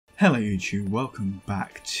Hello YouTube, welcome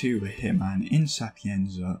back to Hitman in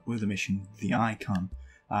Sapienza with the mission The Icon.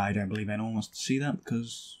 I don't believe anyone wants to see that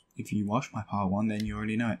because if you watched my part 1 then you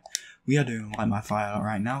already know it. We are doing Light My Fire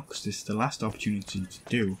right now because this is the last opportunity to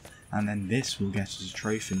do, and then this will get us a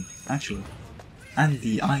trophy, actually. And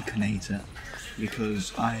the Iconator,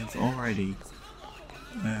 because I've already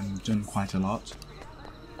done quite a lot.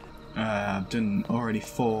 I've done already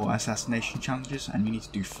 4 assassination challenges, and you need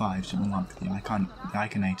to do 5 to unlock the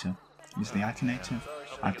Iconator. Is the Iconator?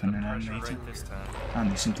 Iconator? And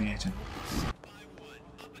the something-ator.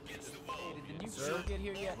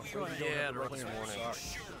 Yeah, this morning.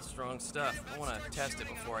 Strong stuff. I want to test it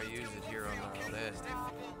before I use it here on our list.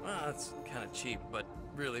 Well, it's kind of cheap, but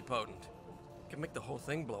really potent. Can make the whole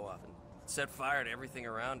thing blow up and set fire to everything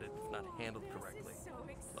around it if not handled correctly.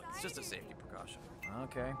 Look, it's just a safety precaution.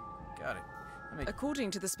 Okay. Got it.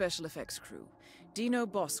 According to the special effects crew, Dino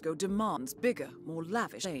Bosco demands bigger, more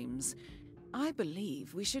lavish aims. I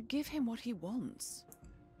believe we should give him what he wants.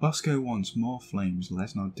 Bosco wants more flames,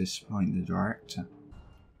 let's not disappoint the director.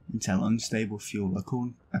 Until unstable fuel,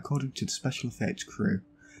 according to the special effects crew,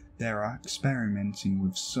 they are experimenting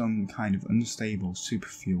with some kind of unstable super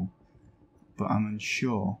fuel, but I'm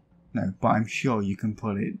sure you can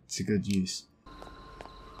put it to good use.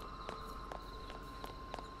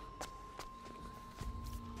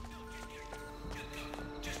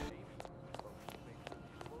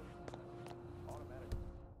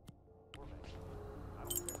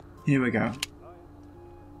 Here we go.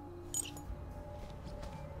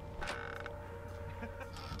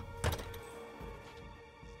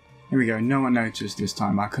 Here we go, no one noticed this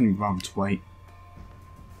time, I couldn't bother to wait.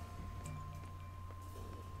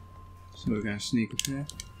 So we're going to sneak up here.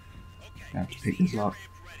 I have to pick this lock.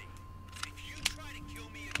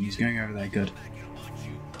 He's going over there, good.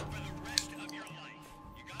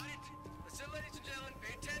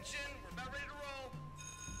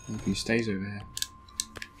 I hope he stays over here.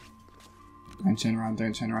 Don't turn around,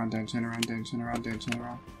 don't turn around, don't turn around, don't turn around, don't turn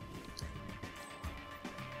around.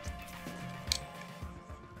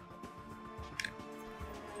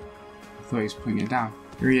 I thought he was putting it down.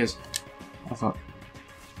 Here he is. I thought.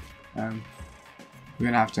 We're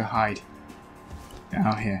gonna have to hide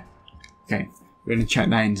out here. Okay, we're gonna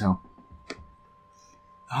check that intel.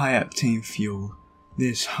 High octane fuel.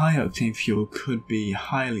 This high octane fuel could be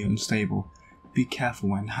highly unstable. Be careful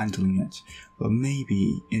when handling it, but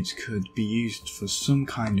maybe it could be used for some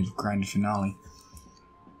kind of grand finale.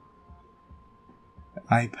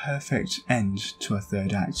 A perfect end to a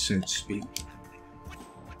third act, so to speak.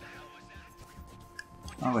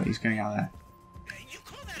 Oh wait, he's going out there. You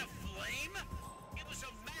call that a flame? It was a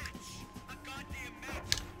match. A goddamn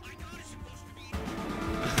match. I thought it's supposed to be.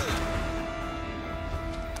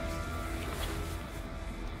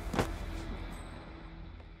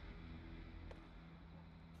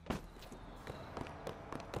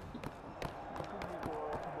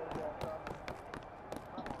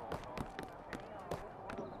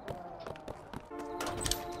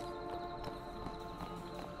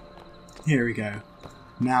 Here we go.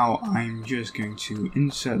 Now I'm just going to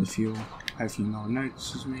insert the fuel. Hopefully no one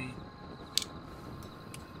notices me.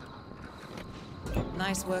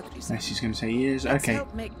 Nice work, Lisa. Yes, he's going to say he is. Okay,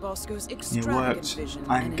 Help make Bosco's it extravagant worked. vision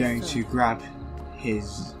I'm an going to inferno. grab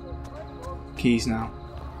his keys now.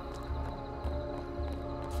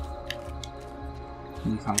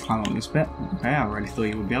 You can't climb up this bit. Okay, I already thought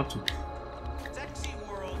you would be able to. Sexy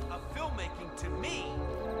world of filmmaking to me,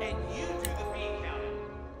 and you do the beat counting.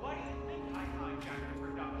 Why do you think I hijacked the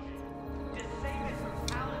production? To save it from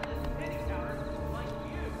talentless penny counters like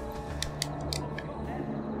you. Who told you that?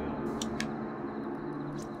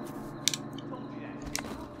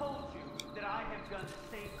 Who told you that I have done the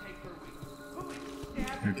same take per week? Who is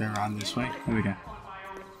stabbing We'll go around this way. Here we go. on my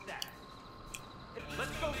own set?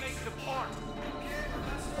 Let's go make some art.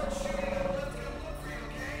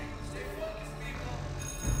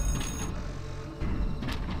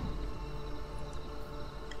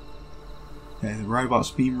 Okay, the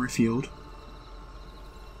robot's been refueled.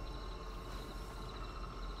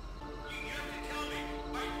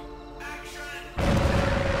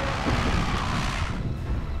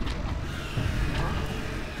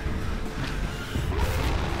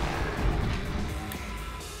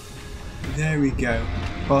 There we go.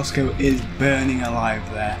 Bosco is burning alive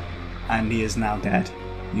there, and he is now dead.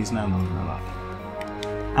 He's no longer alive.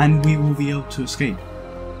 And we will be able to escape.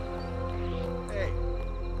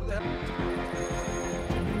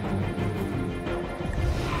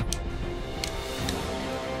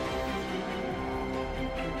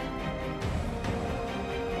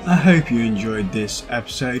 I hope you enjoyed this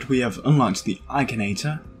episode. We have unlocked the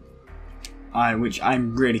Iconator, which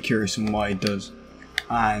I'm really curious on what it does,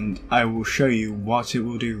 and I will show you what it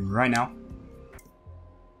will do right now.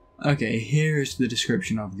 Okay, here is the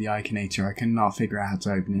description of the Icanator. I cannot figure out how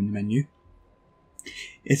to open in the menu.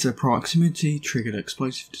 It's a proximity triggered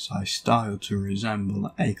explosive device styled to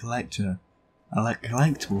resemble a collectible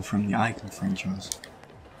from the Icon franchise.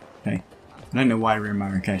 Okay, I don't know why we're in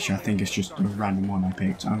Marrakesh. I think it's just a random one I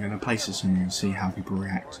picked. I'm going to place this in here and see how people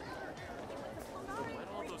react.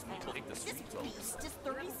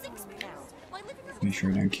 Make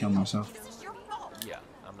sure I don't kill myself. Yeah,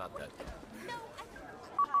 I'm not that.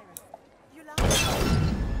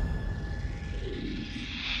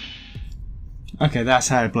 Okay, that's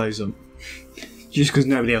how it blows up. Just because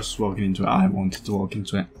nobody else was walking into it, I wanted to walk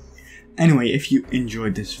into it. Anyway, if you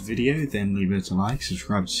enjoyed this video, then leave it a like,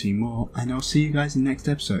 subscribe to see more, and I'll see you guys in the next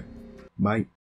episode. Bye.